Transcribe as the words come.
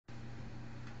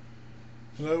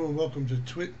Hello and welcome to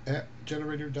Twit at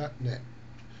generator.net.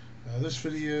 This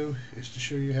video is to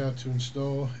show you how to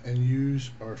install and use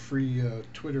our free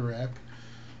Twitter app.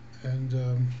 And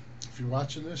if you're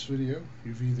watching this video,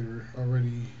 you've either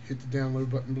already hit the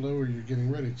download button below or you're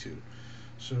getting ready to.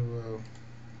 So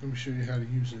let me show you how to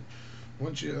use it.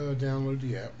 Once you download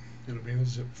the app, it'll be in a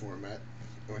zip format.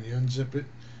 When you unzip it,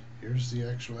 here's the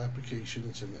actual application.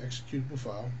 It's an executable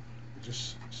file. You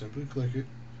just simply click it.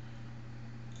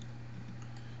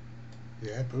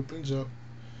 The app opens up.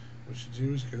 What you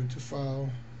do is go to File,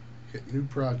 hit New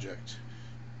Project.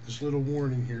 This little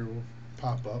warning here will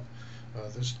pop up.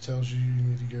 This tells you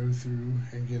need to go through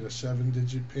and get a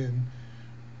 7-digit PIN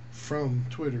from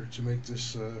Twitter to make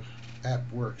this app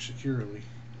work securely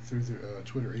through the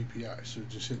Twitter API. So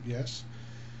just hit yes.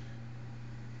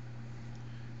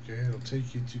 Okay, it'll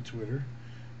take you to Twitter.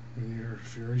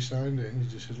 If you're already signed in, you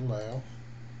just hit allow.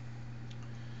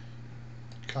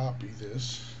 Copy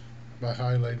this by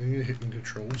highlighting it, hitting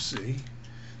Control-C.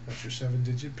 That's your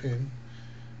 7-digit PIN.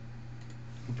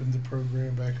 Open the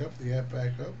program back up, the app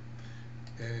back up,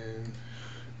 and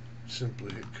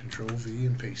simply hit Control-V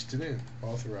and paste it in.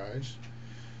 Authorize,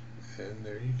 and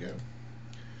there you go.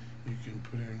 You can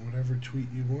put in whatever tweet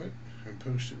you want and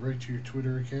post it right to your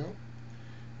Twitter account.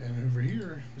 And over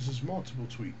here, this is multiple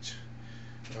tweets.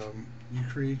 You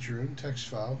create your own text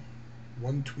file,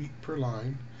 1 tweet per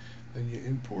line, then you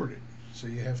import it. So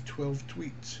you have 12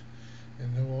 tweets,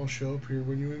 and they'll all show up here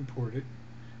when you import it,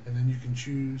 and then you can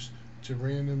choose to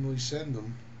randomly send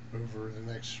them over the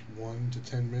next 1 to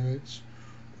 10 minutes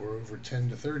or over 10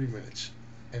 to 30 minutes,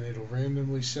 and it'll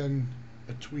randomly send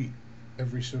a tweet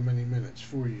every so many minutes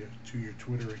for you to your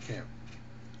Twitter account.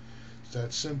 It's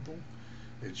that simple.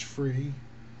 It's free.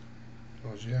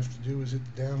 All you have to do is hit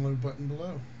the download button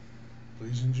below.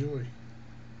 Please enjoy.